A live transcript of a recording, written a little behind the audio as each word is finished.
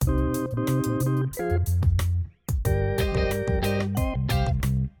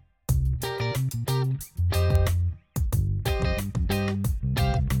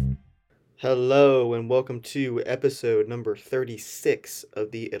Hello and welcome to episode number 36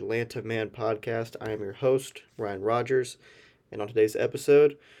 of the Atlanta Man podcast. I am your host, Ryan Rogers, and on today's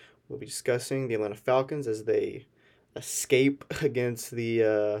episode, we'll be discussing the Atlanta Falcons as they escape against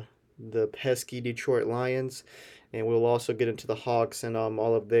the pesky Detroit Lions, and we'll also get into the Hawks and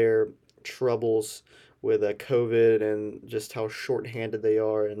all of their troubles with COVID and just how short-handed they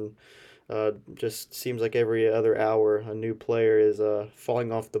are and just seems like every other hour a new player is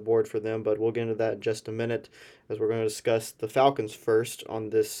falling off the board for them, but we'll get into that in just a minute as we're going to discuss the Falcons first on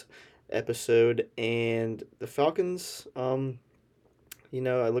this episode. And the Falcons, it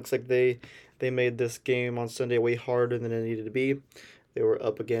looks like they made this game on Sunday way harder than it needed to be. They were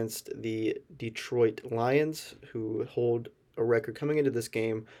up against the Detroit Lions, who hold a record coming into this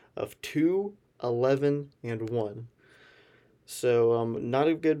game of 2-11-1. So not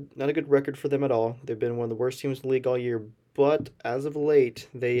a good record for them at all. They've been one of the worst teams in the league all year. But as of late,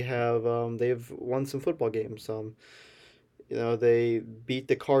 they've won some football games. They beat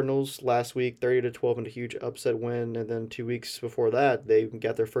the Cardinals last week, 30-12, in a huge upset win, and then 2 weeks before that, they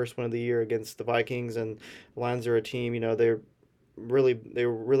got their first win of the year against the Vikings. And the Lions are a team. They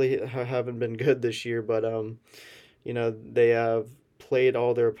really haven't been good this year, but they have played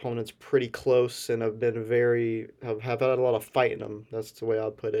all their opponents pretty close and have been have had a lot of fight in them. That's the way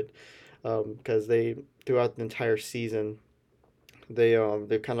I'll put it. Because they throughout the entire season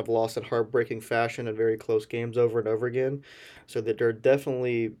they've kind of lost in heartbreaking fashion in very close games over and over again. So that they're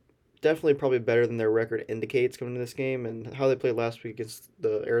definitely probably better than their record indicates coming into this game, and how they played last week against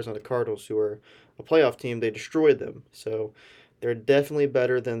the Arizona Cardinals, who are a playoff team. They destroyed them. So they're definitely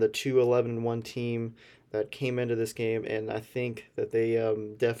better than the 2-11-1 team that came into this game, and I think that they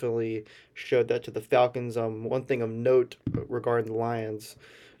definitely showed that to the Falcons. One thing of note regarding the Lions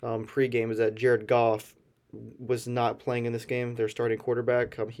pregame is that Jared Goff was not playing in this game. Their starting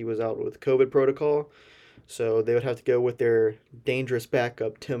quarterback, he was out with COVID protocol, so they would have to go with their dangerous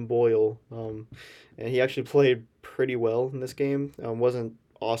backup, Tim Boyle, and he actually played pretty well in this game. Wasn't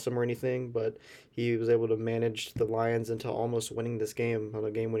awesome or anything, but he was able to manage the Lions into almost winning this game on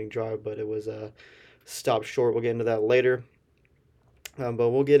a game-winning drive, but it was stopped short. We'll get into that later.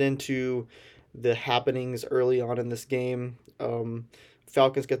 But we'll get into the happenings early on in this game.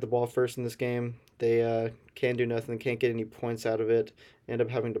 Falcons get the ball first in this game. They can't do nothing, can't get any points out of it. End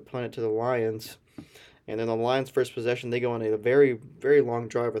up having to punt it to the Lions. And then the Lions' first possession, they go on a very, very long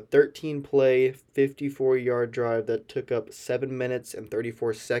drive, a 13-play, 54-yard drive that took up 7 minutes and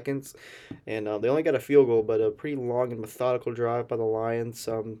 34 seconds. And they only got a field goal, but a pretty long and methodical drive by the Lions.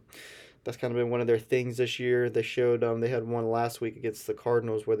 That's kind of been one of their things this year. They showed they had one last week against the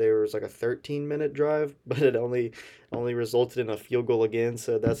Cardinals where there was like a 13-minute drive, but it only resulted in a field goal again.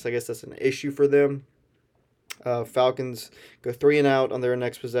 So I guess that's an issue for them. Falcons go 3-and-out on their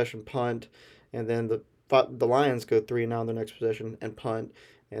next possession punt, and then the Lions go 3-and-out on their next possession and punt,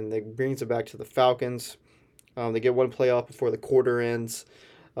 and they brings it back to the Falcons. They get one play off before the quarter ends.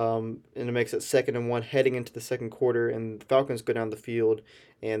 And it makes it 2nd-and-1 heading into the second quarter, and the Falcons go down the field,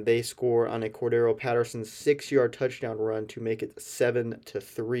 and they score on a Cordero Patterson 6-yard touchdown run to make it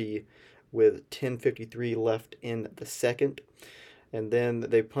 7-3 with 10:53 left in the second. And then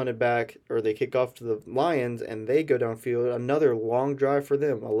they punt it back, or they kick off to the Lions, and they go downfield. Another long drive for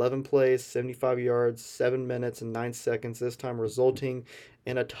them, 11 plays, 75 yards, 7 minutes and 9 seconds, this time resulting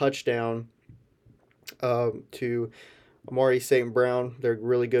in a touchdown to Amari St. Brown, their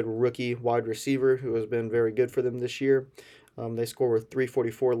really good rookie wide receiver, who has been very good for them this year. They score with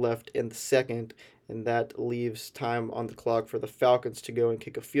 3:44 left in the second, and that leaves time on the clock for the Falcons to go and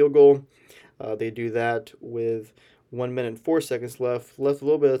kick a field goal. They do that with 1 minute and 4 seconds left. Left a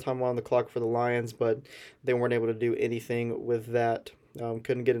little bit of time on the clock for the Lions, but they weren't able to do anything with that.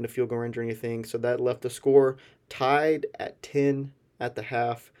 Couldn't get into field goal range or anything, so that left the score tied at 10 at the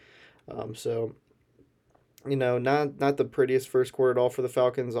half. So not the prettiest first quarter at all for the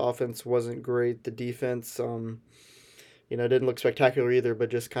Falcons. Offense wasn't great. The defense, didn't look spectacular either, but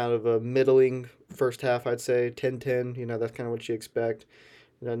just kind of a middling first half, I'd say. 10-10, that's kind of what you expect.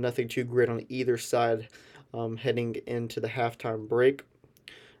 Nothing too great on either side heading into the halftime break.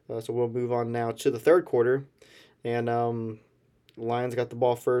 So we'll move on now to the third quarter. And Lions got the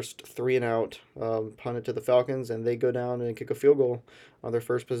ball first, 3-and-out, punt it to the Falcons, and they go down and kick a field goal on their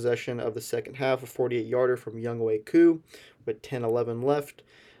first possession of the second half, a 48-yarder from Younghoe Koo with 10:11 left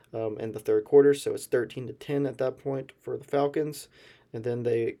in the third quarter. So it's 13-10 at that point for the Falcons. And then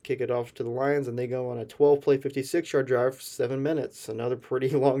they kick it off to the Lions, and they go on a 12-play, 56-yard drive for 7 minutes. Another pretty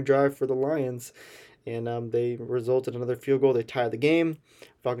long drive for the Lions. and they resulted in another field goal. They tied the game.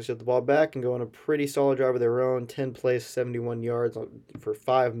 Falcons get the ball back and go on a pretty solid drive of their own, 10 plays, 71 yards for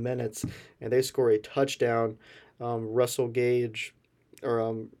 5 minutes, and they score a touchdown. Russell Gage,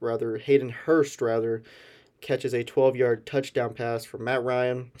 or rather Hayden Hurst, rather, catches a 12-yard touchdown pass from Matt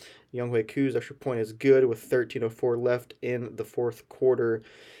Ryan. Younghoe Koo's extra point is good with 13:04 left in the fourth quarter.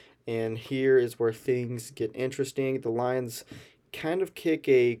 And here is where things get interesting. The Lions kind of kick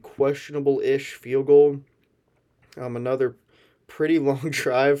a questionable-ish field goal. Another pretty long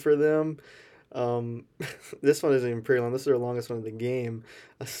drive for them. Um, this one isn't even pretty long. This is their longest one of the game.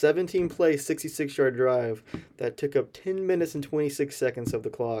 A 17-play, 66-yard drive that took up 10 minutes and 26 seconds of the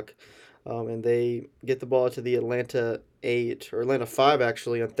clock. And they get the ball to the Atlanta 8, or Atlanta 5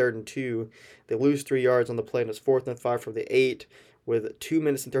 actually, on 3rd and 2. They lose 3 yards on the play, and it's 4th and 5 from the 8 with 2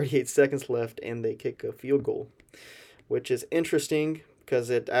 minutes and 38 seconds left, and they kick a field goal, which is interesting because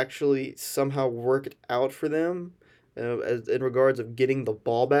it actually somehow worked out for them as in regards of getting the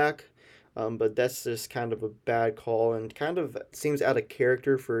ball back. But that's just kind of a bad call and kind of seems out of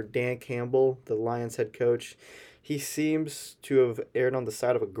character for Dan Campbell, the Lions head coach. He seems to have erred on the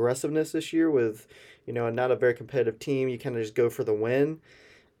side of aggressiveness this year with, not a very competitive team. You kind of just go for the win.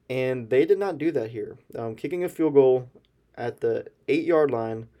 And they did not do that here. Kicking a field goal at the 8-yard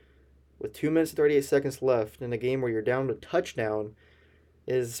line with 2 minutes and 38 seconds left in a game where you're down to touchdown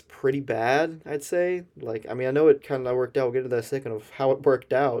is pretty bad, I'd say. I know it kind of worked out. We'll get into that in a second of how it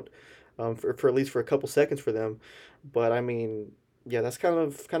worked out, for at least for a couple seconds for them. But yeah, that's kind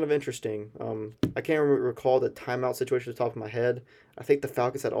of interesting. I can't recall the timeout situation at the top of my head. I think the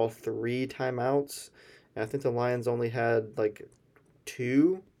Falcons had all 3 timeouts, and I think the Lions only had like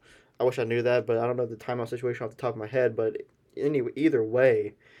 2. I wish I knew that, but I don't know the timeout situation off the top of my head. But anyway, either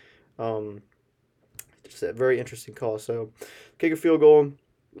way, um, just a very interesting call. So, kick a field goal,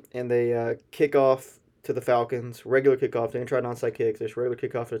 and they kick off to the Falcons. Regular kickoff. They didn't try an onside kick. Just regular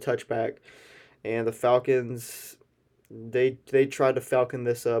kickoff and a touchback. And the Falcons, they tried to falcon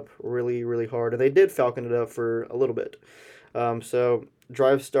this up really, really hard. And they did falcon it up for a little bit. So,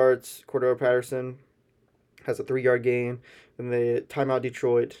 drive starts. Cordero Patterson has a 3-yard gain. And they timeout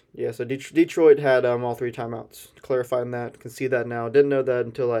Detroit. Yeah, so Detroit had all 3 timeouts. Clarifying that, can see that now. Didn't know that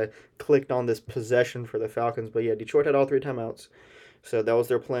until I clicked on this possession for the Falcons. But yeah, Detroit had all 3 timeouts. So that was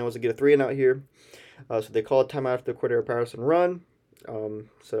their plan, was to get a 3-and-out here. So they called timeout after the Cordero Patterson run.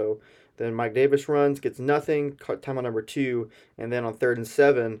 So then Mike Davis runs, gets nothing. Timeout number 2, and then on 3rd and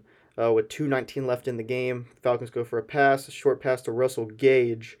 7, with 2:19 left in the game, Falcons go for a short pass to Russell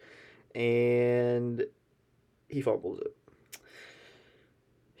Gage, and he fumbles it.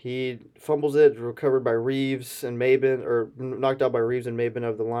 He fumbles it, recovered by Reeves and Maben, or knocked out by Reeves and Maben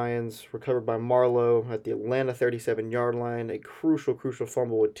of the Lions, recovered by Marlowe at the Atlanta 37-yard line. A crucial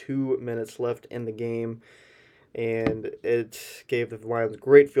fumble with 2 minutes left in the game. And it gave the Lions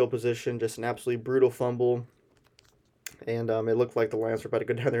great field position, just an absolutely brutal fumble. And it looked like the Lions were about to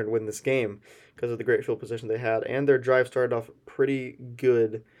go down there and win this game because of the great field position they had. And their drive started off pretty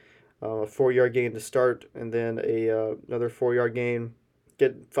good. A 4-yard gain to start, and then another 4-yard gain.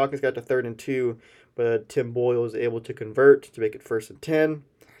 Falcons got to 3rd and 2, but Tim Boyle was able to convert to make it 1st and 10.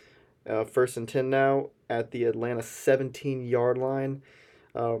 1st and 10 now at the Atlanta 17-yard line.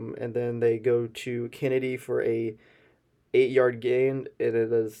 And then they go to Kennedy for a 8-yard gain, and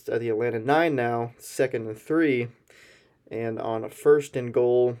it is at the Atlanta 9 now, 2nd and 3. And on a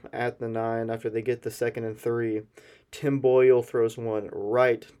 1st-and-goal at the 9, after they get the 2nd and 3, Tim Boyle throws one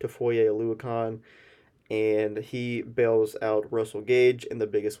right to Foye Oluokun, and he bails out Russell Gage in the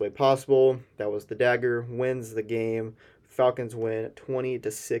biggest way possible. That was the dagger, wins the game. Falcons win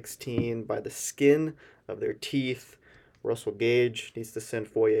 20-16 by the skin of their teeth. Russell Gage needs to send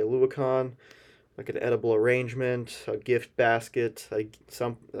Foye Oluokun like an edible arrangement, a gift basket,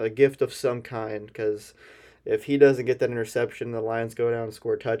 a gift of some kind, because if he doesn't get that interception, the Lions go down and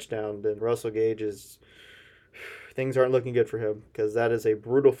score a touchdown, then Russell Gage is... things aren't looking good for him, because that is a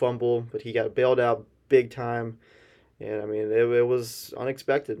brutal fumble, but he got bailed out big time. And it was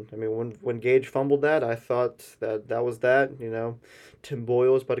unexpected. When Gage fumbled that, I thought that was that. Tim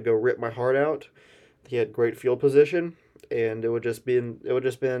Boyle was about to go rip my heart out. He had great field position, and it would just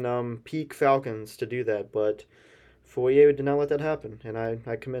been peak Falcons to do that. But Foye did not let that happen, and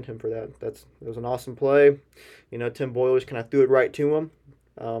I commend him for that. It was an awesome play. Tim Boyle just kind of threw it right to him.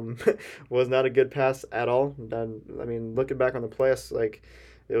 Was not a good pass at all. Looking back on the play,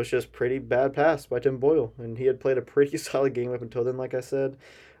 it was just pretty bad pass by Tim Boyle, and he had played a pretty solid game up until then, like I said.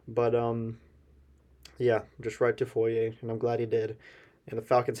 But yeah, just right to Foye, and I'm glad he did. And the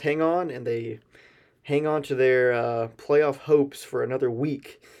Falcons hang on, and they hang on to their playoff hopes for another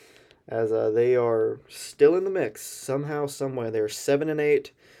week as they are still in the mix somehow, somewhere. They're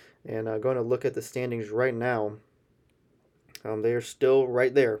 7-8, and going to look at the standings right now. They are still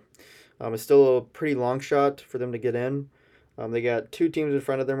right there. It's still a pretty long shot for them to get in. They got two teams in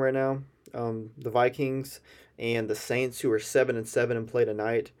front of them right now, the Vikings and the Saints, who are 7-7 and play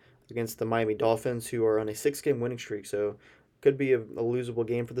tonight against the Miami Dolphins, who are on a six-game winning streak. So could be a losable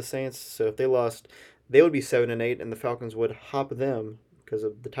game for the Saints. So if they lost, they would be 7-8, and the Falcons would hop them because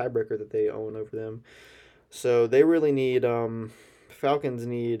of the tiebreaker that they own over them. So they really need. Falcons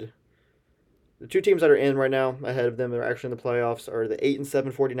need the two teams that are in right now ahead of them that are actually in the playoffs are the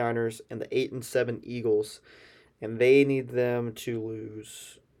 8-7 49ers and the 8-7 Eagles, and they need them to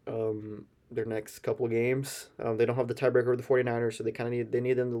lose their next couple of games. They don't have the tiebreaker with the 49ers, so they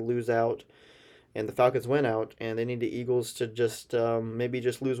need them to lose out, and the Falcons win out, and they need the Eagles to just maybe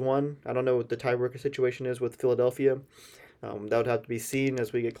just lose one. I don't know what the tiebreaker situation is with Philadelphia. That would have to be seen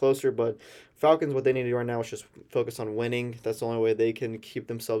as we get closer, but Falcons, what they need to do right now is just focus on winning. That's the only way they can keep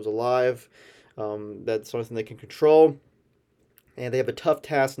themselves alive. That's the only thing they can control. And they have a tough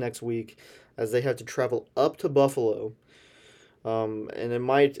task next week as they have to travel up to Buffalo. And it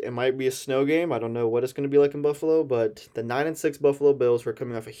might be a snow game. I don't know what it's going to be like in Buffalo, but the 9-6 Buffalo Bills are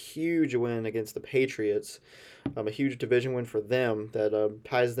coming off a huge win against the Patriots, a huge division win for them that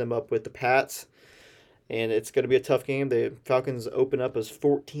ties them up with the Pats. And it's going to be a tough game. The Falcons open up as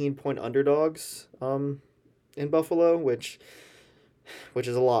 14-point underdogs in Buffalo, which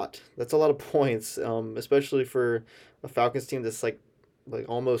is a lot. That's a lot of points, especially for a Falcons team that's like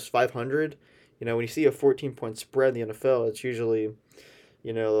almost 500. When you see a 14-point spread in the NFL, it's usually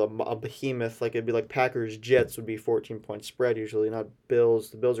a behemoth. Like it'd be like Packers Jets would be 14-point spread usually, not Bills.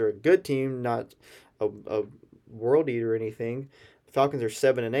 The Bills are a good team, not a world eater or anything. The Falcons are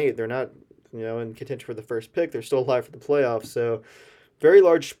 7-8. They're not in contention for the first pick. They're still alive for the playoffs. So very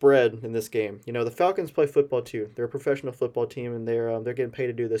large spread in this game. The Falcons play football too. They're a professional football team, and they're getting paid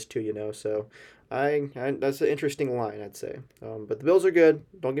to do this too. So, I that's an interesting line, I'd say. But the Bills are good.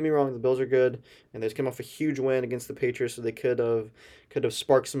 Don't get me wrong, the Bills are good, and they just came off a huge win against the Patriots, so they could have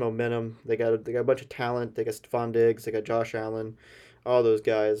sparked some momentum. They got a bunch of talent. They got Stephon Diggs. They got Josh Allen. All those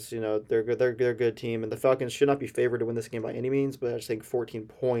guys, they're good. They're a good team, and the Falcons should not be favored to win this game by any means. But I just think 14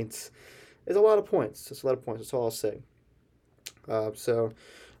 points is a lot of points. It's a lot of points. That's all I'll say. So,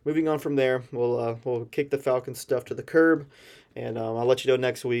 moving on from there, we'll kick the Falcons stuff to the curb, and I'll let you know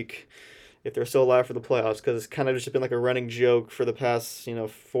next week if they're still alive for the playoffs, because it's kind of just been like a running joke for the past 4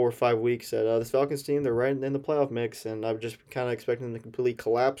 or 5 weeks that this Falcons team, they're right in the playoff mix, and I'm just kind of expecting them to completely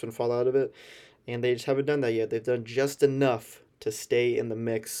collapse and fall out of it, and they just haven't done that yet. They've done just enough to stay in the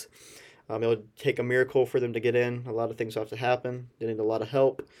mix. It'll take a miracle for them to get in. A lot of things have to happen. They need a lot of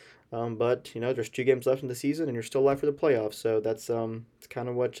help. But there's 2 games left in the season, and you're still alive for the playoffs. So that's it's kind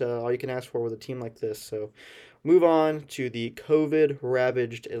of what all you can ask for with a team like this. So, move on to the COVID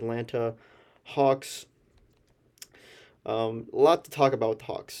ravaged Atlanta Hawks. A lot to talk about with the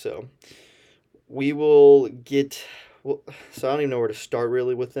Hawks. So we will get. Well, so I don't even know where to start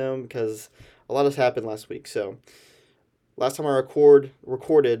really with them because a lot has happened last week. So last time I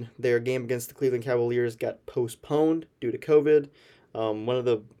recorded, their game against the Cleveland Cavaliers got postponed due to COVID.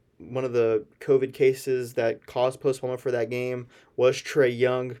 One of the COVID cases that caused postponement for that game was Trae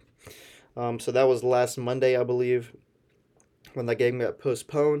Young. So that was last Monday, I believe, when that game got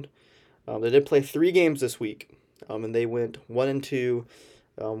postponed. They did play 3 games this week, and they went 1-2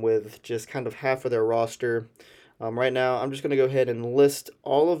 with just kind of half of their roster. Right now, I'm just going to go ahead and list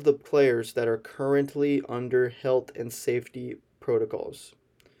all of the players that are currently under health and safety protocols.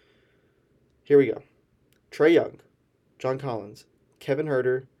 Here we go. Trae Young, John Collins, Kevin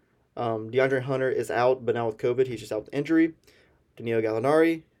Huerter, DeAndre Hunter is out, but now with COVID, he's just out with injury. Danilo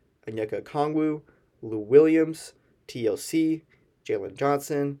Gallinari, Onyeka Okongwu, Lou Williams, TLC, Jalen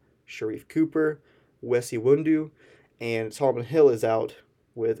Johnson, Sharif Cooper, Wes Iwundu, and Solomon Hill is out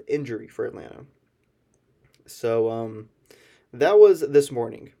with injury for Atlanta. So that was this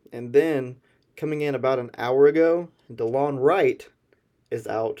morning. And then coming in about an hour ago, DeLon Wright is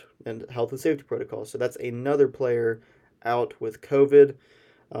out in health and safety protocol. So that's another player out with COVID.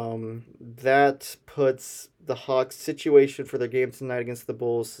 That puts the Hawks' situation for their game tonight against the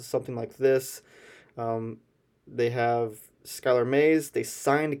Bulls something like this. They have Skylar Mays. They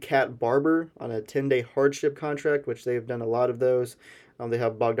signed Kat Barber on a 10-day hardship contract, which they've done a lot of those. They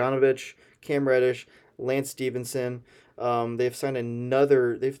have Bogdanovich, Cam Reddish, Lance Stevenson. They've signed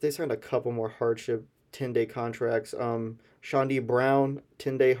they signed a couple more hardship 10-day contracts. Sean D. Brown,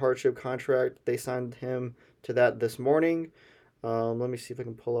 10-day hardship contract. They signed him to that this morning. Let me see if I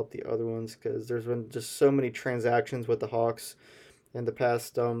can pull up the other ones because there's been just so many transactions with the Hawks in the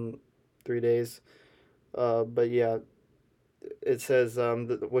past 3 days. But yeah, it says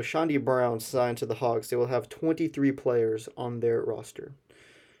with Shandy Brown signed to the Hawks, they will have 23 players on their roster,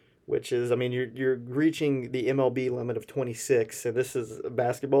 which is, I mean, you're reaching the MLB limit of 26, and this is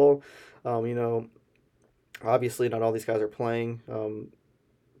basketball. You know, obviously not all these guys are playing,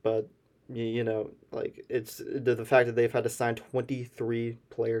 but you know, like it's the fact that they've had to sign 23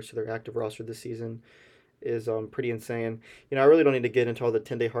 players to their active roster this season is pretty insane. You know, I really don't need to get into all the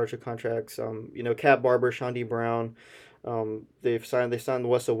 10-day hardship contracts. You know, Cat Barber, Shandy Brown, they signed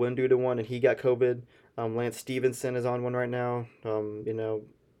Wessa Windu to one, and he got COVID. Lance Stevenson is on one right now. You know,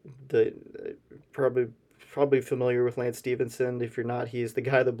 the probably probably familiar with Lance Stevenson. If you're not, he's the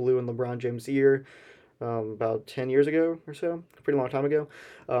guy that blew in LeBron James' ear about 10 years ago or so, a pretty long time ago.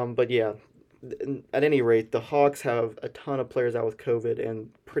 But yeah, at any rate, the Hawks have a ton of players out with COVID, and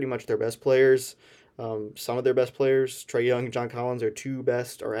pretty much their best players, some of their best players, Trae Young, John Collins, their two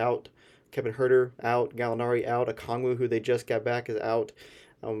best are out. Kevin Herter out, Gallinari out, Okongwu, who they just got back, is out.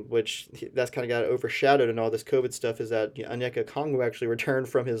 Which that's kind of got overshadowed in all this COVID stuff is that Onyeka Okongwu actually returned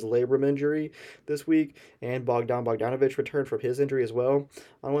from his labrum injury this week, and Bogdanovich returned from his injury as well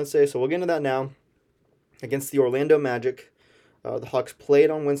on Wednesday. So we'll get into that now. Against the Orlando Magic, the Hawks played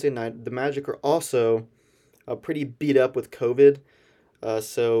on Wednesday night. The Magic are also pretty beat up with COVID,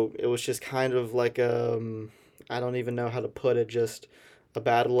 so it was just kind of like I don't even know how to put it, just a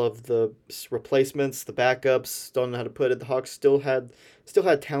battle of the replacements, the backups. Don't know how to put it. The Hawks still had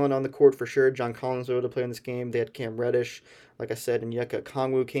talent on the court for sure. John Collins was able to play in this game. They had Cam Reddish, like I said, and Onyeka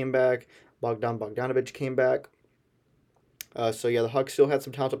Okongwu came back. Bogdanovich came back. So yeah, the Hawks still had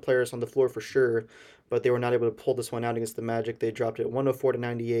some talented players on the floor for sure, but they were not able to pull this one out against the Magic. They dropped it 104 to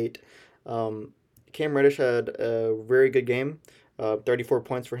 98. Um, Cam Reddish had a very good game. 34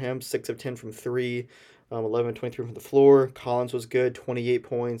 points for him, 6 of 10 from 3, 11 23 from the floor. Collins was good, 28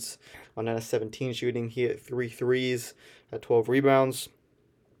 points on 9 of 17 shooting. He hit 3 threes, had 12 rebounds.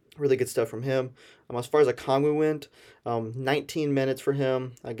 Really good stuff from him. As far as Okongwu went, 19 minutes for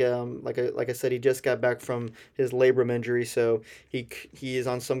him. Again, like I said, he just got back from his labrum injury, so he is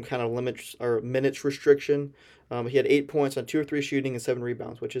on some kind of limit or minutes restriction. He had 8 points on 2 of 3 shooting and 7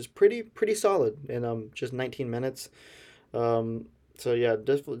 rebounds, which is pretty solid in just 19 minutes. So yeah,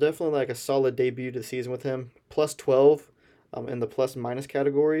 definitely like a solid debut to the season with him. Plus 12 in the plus minus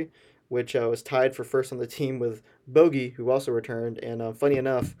category, which was tied for first on the team with Bogey, who also returned, and funny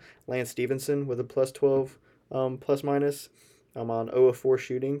enough, Lance Stevenson with a plus 12 plus minus. I'm on 0 of 4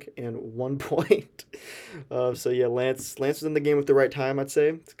 shooting and 1 point. So yeah, Lance was in the game with the right time, I'd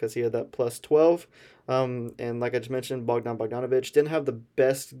say, because he had that plus 12. And like I just mentioned, Bogdanovich didn't have the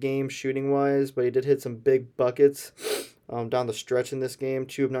best game shooting wise, but he did hit some big buckets down the stretch in this game.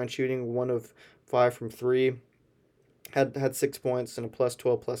 2 of 9 shooting, 1 of 5 from 3. Had 6 points and a plus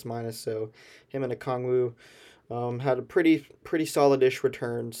 12 plus minus. So him and Okongwu had a pretty solid-ish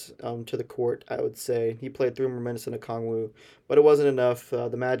returns to the court, I would say. He played 3 more minutes than Okongwu, but it wasn't enough.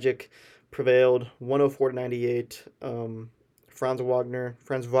 The Magic prevailed 104 to 98. Franz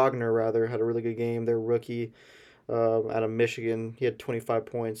Wagner rather, had a really good game. Their rookie out of Michigan. He had 25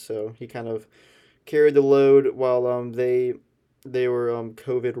 points, so he kind of carried the load while they were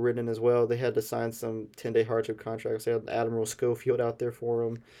COVID ridden as well. They had to sign some 10-day hardship contracts. They had Admiral Schofield out there for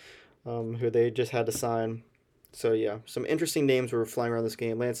them, who they just had to sign. So yeah, some interesting names were flying around this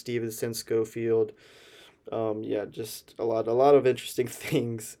game. Lance Stevenson, Schofield. Yeah, just a lot of interesting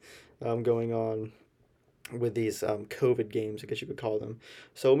things going on with these COVID games, I guess you could call them.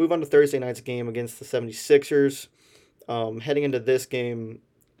 So we'll move on to Thursday night's game against the 76ers. Heading into this game,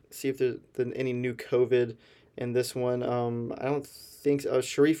 see if there's any new COVID in this one. I don't think so.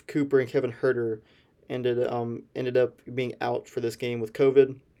 Sharif Cooper and Kevin Herter ended up being out for this game with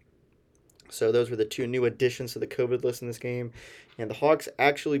COVID. So those were the 2 new additions to the COVID list in this game. And the Hawks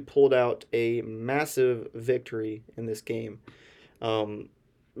actually pulled out a massive victory in this game. On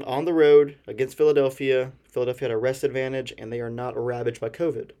the road against Philadelphia. Philadelphia had a rest advantage, and they are not ravaged by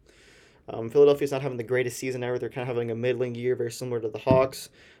COVID. Philadelphia's not having the greatest season ever. They're kind of having a middling year, very similar to the Hawks.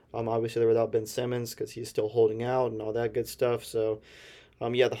 Obviously, they're without Ben Simmons because he's still holding out and all that good stuff. So,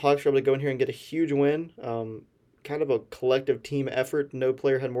 yeah, the Hawks were able to go in here and get a huge win. Kind of a collective team effort. No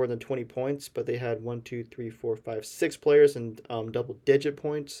player had more than 20 points, but they had 6 players in double-digit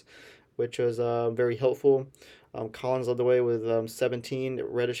points, which was very helpful. Collins led the way with 17.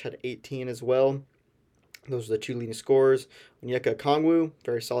 Reddish had 18 as well. Those are the 2 leading scorers. Onyeka Okongwu,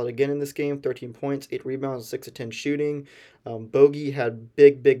 very solid again in this game. 13 points, 8 rebounds, 6 of 10 shooting. Bogey had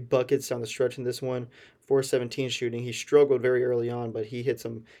big buckets down the stretch in this one. 4 of 17 shooting. He struggled very early on, but he hit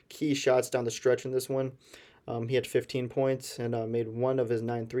some key shots down the stretch in this one. He had 15 points and made one of his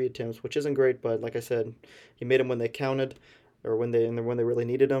 9 3 attempts, which isn't great, but like I said, he made them when they counted, or when they really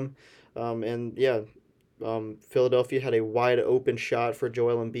needed them. And yeah, Philadelphia had a wide open shot for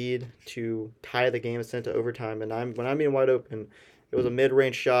Joel Embiid to tie the game and send it to overtime. And when I mean wide open, it was a mid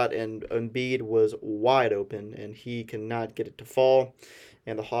range shot, and Embiid was wide open, and he cannot get it to fall.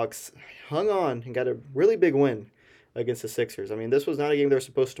 And the Hawks hung on and got a really big win against the Sixers. I mean, this was not a game they were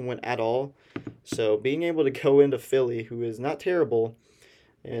supposed to win at all. So being able to go into Philly, who is not terrible,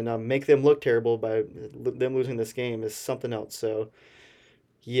 and make them look terrible by them losing this game is something else. So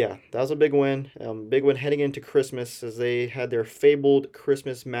yeah, that was a big win. Big win heading into Christmas as they had their fabled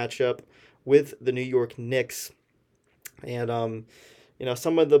Christmas matchup with the New York Knicks. And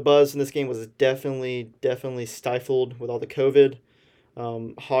some of the buzz in this game was definitely stifled with all the COVID.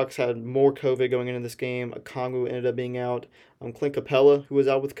 Hawks had more COVID going into this game. Okongwu ended up being out. Clint Capella, who was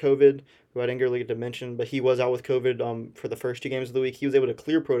out with COVID, who I didn't really get to mention, but he was out with COVID for the first 2 games of the week. He was able to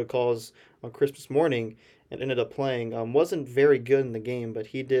clear protocols on Christmas morning and ended up playing. Wasn't very good in the game, but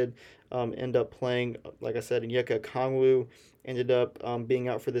he did end up playing. Like I said, Onyeka Okongwu ended up being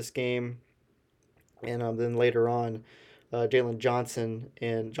out for this game. And then later on, Jalen Johnson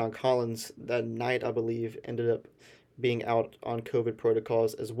and John Collins that night, I believe, ended up being out on COVID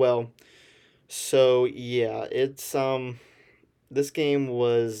protocols as well. So yeah, it's this game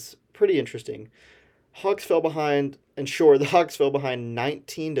was pretty interesting. Hawks fell behind, and sure, the Hawks fell behind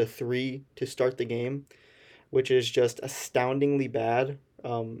 19-3 to start the game, which is just astoundingly bad.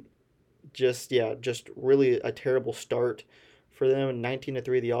 Just really a terrible start for them.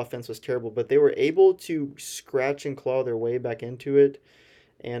 19-3, the offense was terrible, but they were able to scratch and claw their way back into it.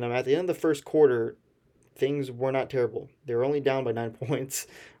 And at the end of the first quarter, things were not terrible. They were only down by 9 points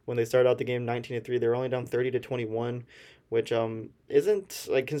when they started out the game 19-3. They were only down 30-21, which isn't,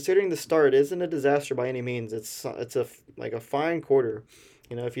 like, considering the start, isn't a disaster by any means. It's a fine quarter.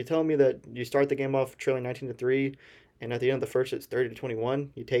 If you tell me that you start the game off trailing 19-3 and at the end of the first it's 30-21,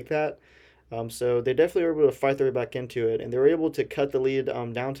 you take that. So they definitely were able to fight their way back into it, and they were able to cut the lead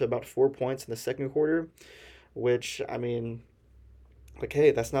down to about 4 points in the second quarter, which, I mean,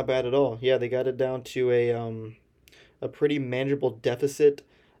 okay, that's not bad at all. Yeah, they got it down to a pretty manageable deficit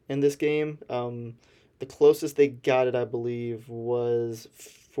in this game. The closest they got it, I believe, was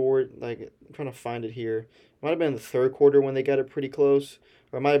I'm trying to find it here. It might have been in the third quarter when they got it pretty close,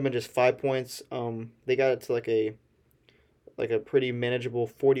 or it might have been just 5 points. They got it to like a pretty manageable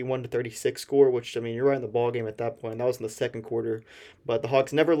 41-36 score, which, I mean, you're right in the ball game at that point. That was in the second quarter, but the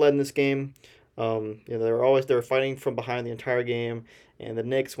Hawks never led in this game. They were fighting from behind the entire game, and the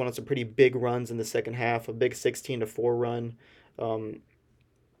Knicks went on some pretty big runs in the second half, a big 16-4 run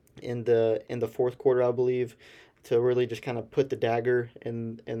in the fourth quarter, I believe, to really just kind of put the dagger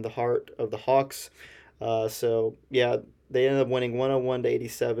in the heart of the Hawks. So yeah, they ended up winning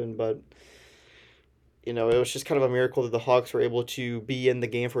 101-87, but it was just kind of a miracle that the Hawks were able to be in the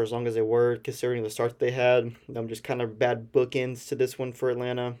game for as long as they were, considering the start that they had. Just kind of bad bookends to this one for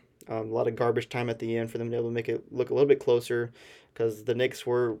Atlanta. A lot of garbage time at the end for them to be able to make it look a little bit closer, because the Knicks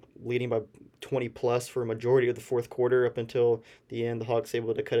were leading by 20 plus for a majority of the fourth quarter up until the end. The Hawks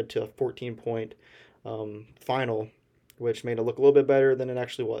able to cut it to a 14-point final, which made it look a little bit better than it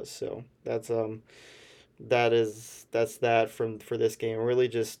actually was. So that's that for this game. Really,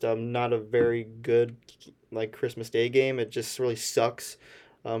 just not a very good Christmas Day game. It just really sucks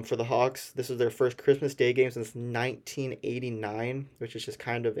for the Hawks. This is their first Christmas Day game since 1989, which is just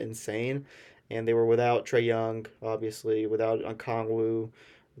kind of insane. And they were without Trae Young, obviously, without Okongwu,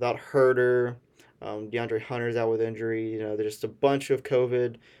 without Herter. DeAndre Hunter's out with injury. There's just a bunch of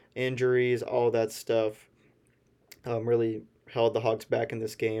COVID injuries, all that stuff. Really held the Hawks back in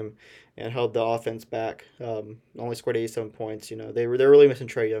this game and held the offense back. Only scored 87 points. They're really missing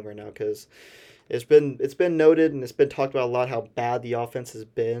Trae Young right now, because it's been noted and it's been talked about a lot how bad the offense has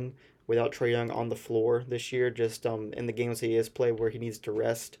been without Trae Young on the floor this year. Just in the games he has played where he needs to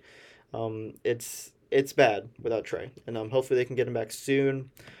rest, it's bad without Trae, and hopefully they can get him back soon.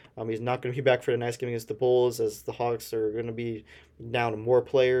 He's not going to be back for the next game against the Bulls, as the Hawks are going to be down more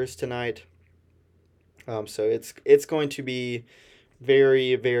players tonight. So it's going to be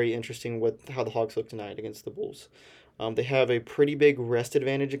very, very interesting with how the Hawks look tonight against the Bulls. They have a pretty big rest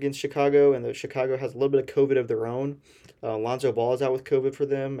advantage against Chicago, and Chicago has a little bit of COVID of their own. Lonzo Ball is out with COVID for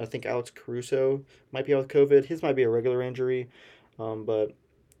them. I think Alex Caruso might be out with COVID. His might be a regular injury, but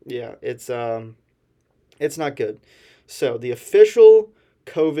yeah, it's not good. So the official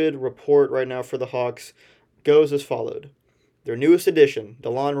COVID report right now for the Hawks goes as followed. Their newest addition,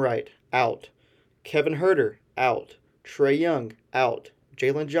 DeLon Wright, out. Kevin Herter, out. Trae Young, out.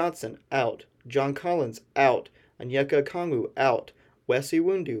 Jalen Johnson, out. John Collins, out. Onyeka Okongwu, out. Wesley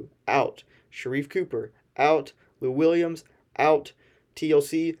Wundu, out. Sharif Cooper, out. Lou Williams, out.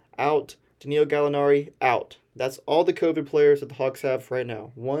 TLC, out. Danilo Gallinari, out. That's all the COVID players that the Hawks have right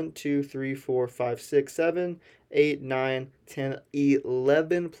now. 1, 2, 3, 4, 5, 6, 7, 8, 9, 10,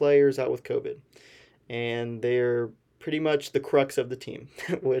 11 players out with COVID. And they're pretty much the crux of the team,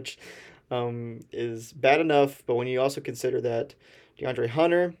 which is bad enough. But when you also consider that DeAndre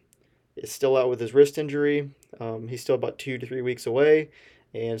Hunter is still out with his wrist injury, he's still about 2 to 3 weeks away,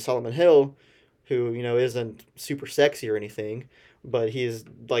 and Solomon Hill, who isn't super sexy or anything, but he's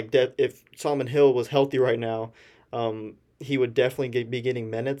like if Solomon Hill was healthy right now, he would definitely be getting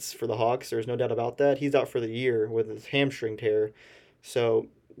minutes for the Hawks. There's no doubt about that. He's out for the year with his hamstring tear, so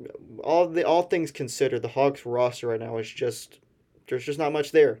all things considered, the Hawks roster right now is just there's just not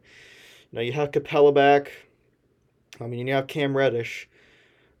much there. You have Capella back. I mean, you have Cam Reddish,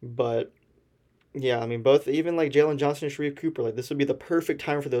 but yeah, I mean, both even like Jalen Johnson and Sharif Cooper, like this would be the perfect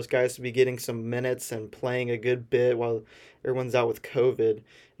time for those guys to be getting some minutes and playing a good bit while everyone's out with COVID,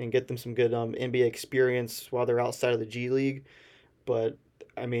 and get them some good NBA experience while they're outside of the G League. But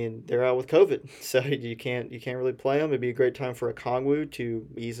I mean, they're out with COVID, so you can't really play them. It'd be a great time for a Kongwu to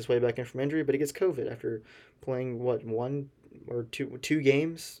ease his way back in from injury, but he gets COVID after playing what, one or two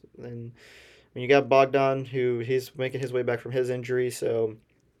games. And when you got Bogdan, who he's making his way back from his injury, so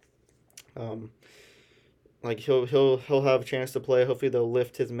um, like he'll have a chance to play. Hopefully they'll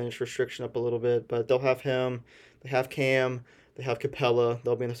lift his minutes restriction up a little bit, but they'll have him. They have Cam. They have Capella.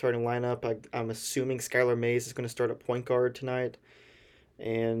 They'll be in the starting lineup. I'm assuming Skylar Mays is going to start at point guard tonight,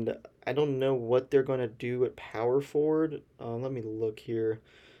 and I don't know what they're going to do at power forward. Let me look here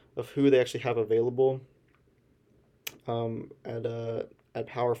of who they actually have available at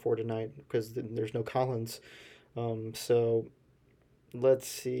power forward tonight, because there's no Collins. So let's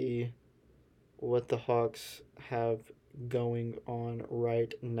see what the Hawks have going on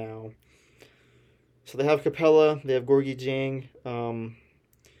right now. So they have Capella, they have Gorgie Jang.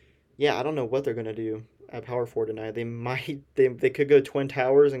 Yeah, I don't know what they're gonna do at power forward tonight. They could go Twin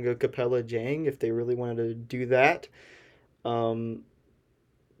Towers and go Capella Jang if they really wanted to do that. Um,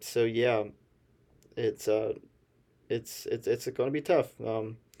 so yeah, it's it's going to be tough.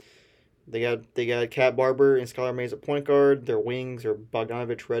 They got Cat Barber and Skylar Mays at point guard. Their wings are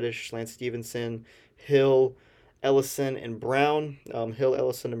Bogdanovich, Reddish, Lance Stevenson, Hill, Ellison, and Brown. Hill,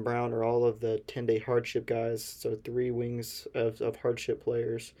 Ellison, and Brown are all of the 10-day hardship guys. So 3 wings of hardship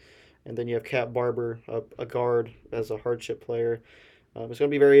players. And then you have Cat Barber, a guard, as a hardship player. It's going to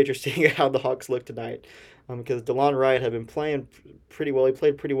be very interesting how the Hawks look tonight, because DeLon Wright had been playing pretty well. He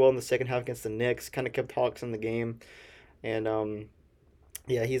played pretty well in the second half against the Knicks, kind of kept Hawks in the game. And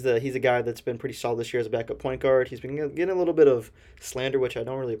yeah, he's a guy that's been pretty solid this year as a backup point guard. He's been getting a little bit of slander, which I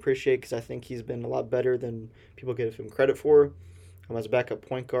don't really appreciate, because I think he's been a lot better than people give him credit for as a backup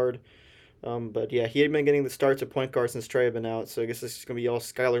point guard. But yeah, he had been getting the starts at point guard since Trey had been out, so I guess this is going to be all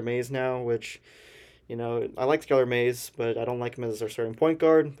Skylar Mays now, which, I like Skylar Mays, but I don't like him as our starting point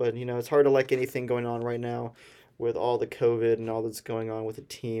guard. But, it's hard to like anything going on right now with all the COVID and all that's going on with the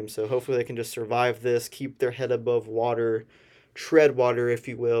team. So hopefully they can just survive this, keep their head above water, tread water, if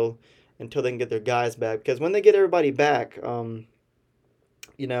you will, until they can get their guys back. Because when they get everybody back, because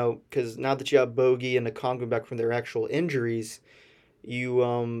now that you have Bogey and the Congo back from their actual injuries, you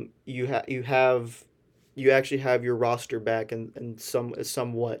actually have your roster back, and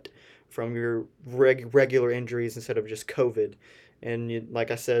somewhat from your regular injuries instead of just COVID. And like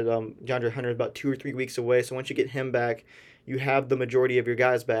I said, DeAndre Hunter is about 2 or 3 weeks away. So once you get him back, you have the majority of your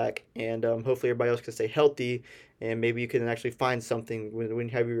guys back, and hopefully everybody else can stay healthy, and maybe you can actually find something when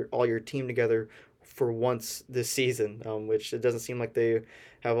you have all your team together for once this season, which it doesn't seem like they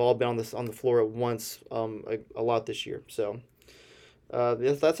have all been on the floor at once a lot this year. So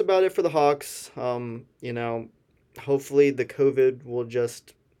that's about it for the Hawks. Hopefully the COVID will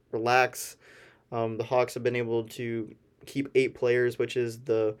just relax. The Hawks have been able to keep 8 players, which is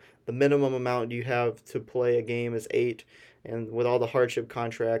the minimum amount you have to play a game is 8. And with all the hardship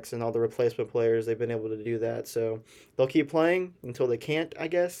contracts and all the replacement players, they've been able to do that. So they'll keep playing until they can't, I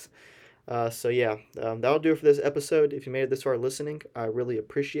guess. So yeah, that'll do it for this episode. If you made it this far listening, I really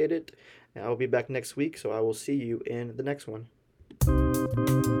appreciate it. And I'll be back next week, so I will see you in the next one.